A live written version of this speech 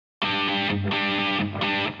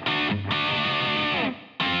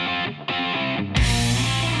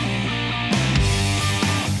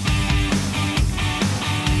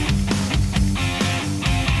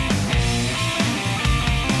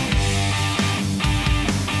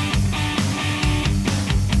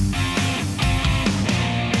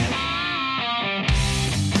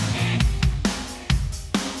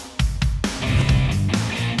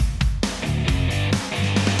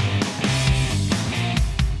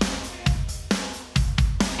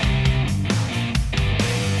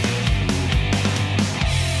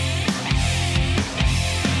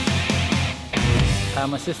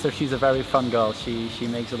My sister, she's a very fun girl. She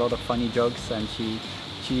makes a lot of funny jokes, and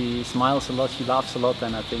she smiles a lot, she laughs a lot,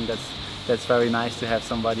 and I think that's very nice to have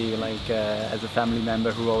somebody like as a family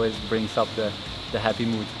member who always brings up the happy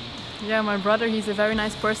mood. Yeah, my brother, he's a very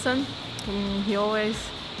nice person. He always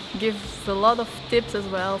gives a lot of tips as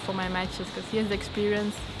well for my matches because he has the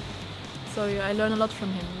experience. So yeah, I learn a lot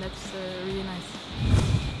from him. That's really nice.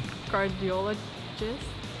 Cardiologist?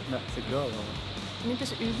 No, it's a girl. Niet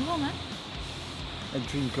is Ugon, hè? A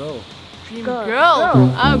dream girl. Dream girl.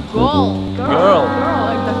 Oh, goal. Girl.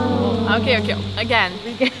 Okay, again.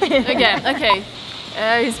 Again, okay.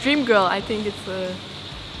 His dream girl, I think it's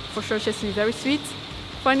for sure she has to be very sweet,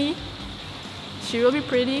 funny. She will be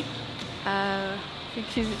pretty. I think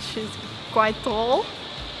she's quite tall.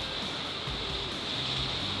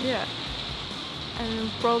 Yeah. And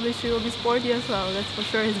probably she will be sporty as well. That's for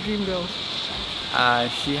sure his dream girl.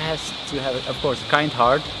 She has to have, of course, a kind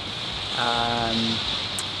heart.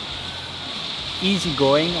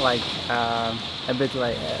 Easygoing, like a bit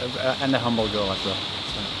like, and a humble girl as well.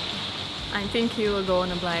 So. I think he will go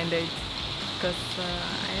on a blind date because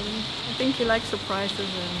I think he likes surprises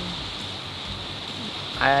and.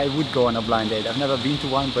 I would go on a blind date. I've never been to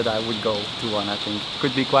one, but I would go to one. I think it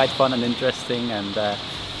could be quite fun and interesting, and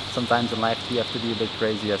sometimes in life you have to be a bit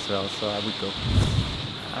crazy as well. So I would go.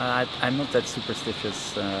 I'm not that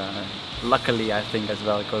superstitious. Luckily, I think as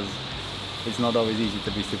well, because it's not always easy to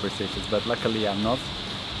be superstitious, but luckily I'm not.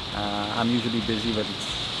 I'm usually busy with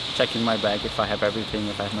checking my bag if I have everything,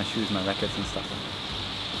 if I have my shoes, my rackets and stuff.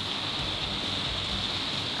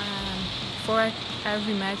 Before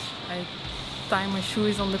every match, I tie my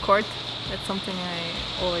shoes on the court. That's something I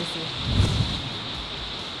always do.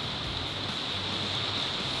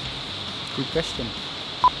 Good question.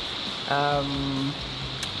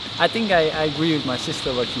 I think I agree with my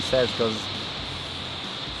sister what she says, because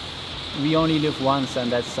we only live once,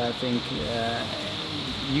 and that's, I think,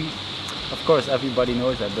 of course everybody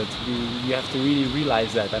knows that, but you have to really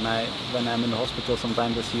realize that. And when I'm in the hospital,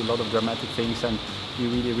 sometimes I see a lot of dramatic things, and you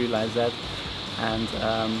really realize that. And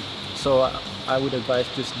so I would advise,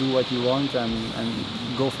 just do what you want and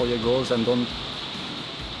go for your goals, and don't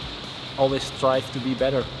always strive to be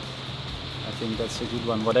better. I think that's a good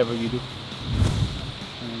one, whatever you do.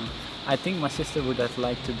 I think my sister would have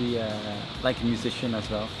liked to be like a musician as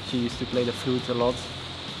well. She used to play the flute a lot,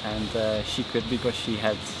 and she could, because she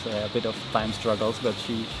had a bit of time struggles, but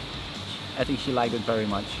I think she liked it very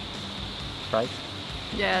much, right?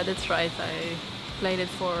 Yeah, that's right. I played it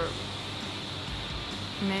for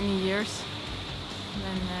many years,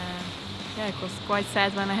 and yeah, it was quite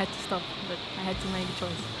sad when I had to stop, but I had to make a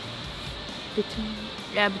choice.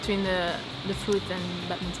 Between the flute and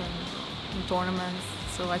badminton and tournaments.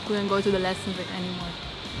 So I couldn't go to the lessons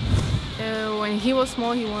anymore. When he was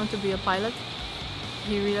small, he wanted to be a pilot.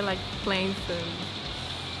 He really liked planes, so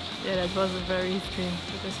yeah, that was his dream.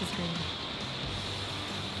 That was his dream.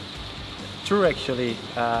 True, actually.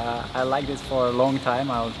 I liked it for a long time.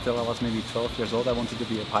 Till I was maybe 12 years old, I wanted to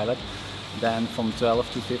be a pilot. Then from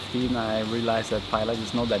 12 to 15, I realized that pilot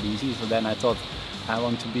is not that easy. So then I thought I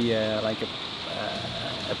want to be like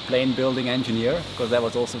a plane building engineer, because that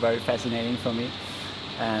was also very fascinating for me.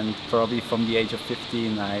 And probably from the age of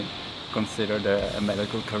 15, I considered a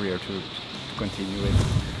medical career to continue with.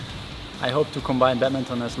 I hope to combine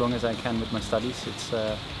badminton as long as I can with my studies.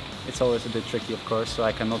 It's always a bit tricky, of course, so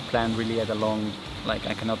I cannot plan really at a long, like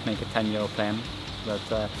I cannot make a 10-year plan.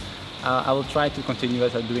 But I will try to continue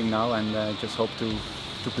as I'm doing now, and just hope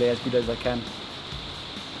to play as good as I can.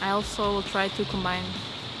 I also will try to combine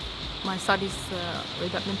my studies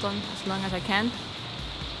with badminton as long as I can.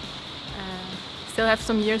 Still have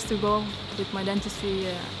some years to go with my dentistry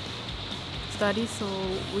studies, so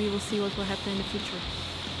we will see what will happen in the future.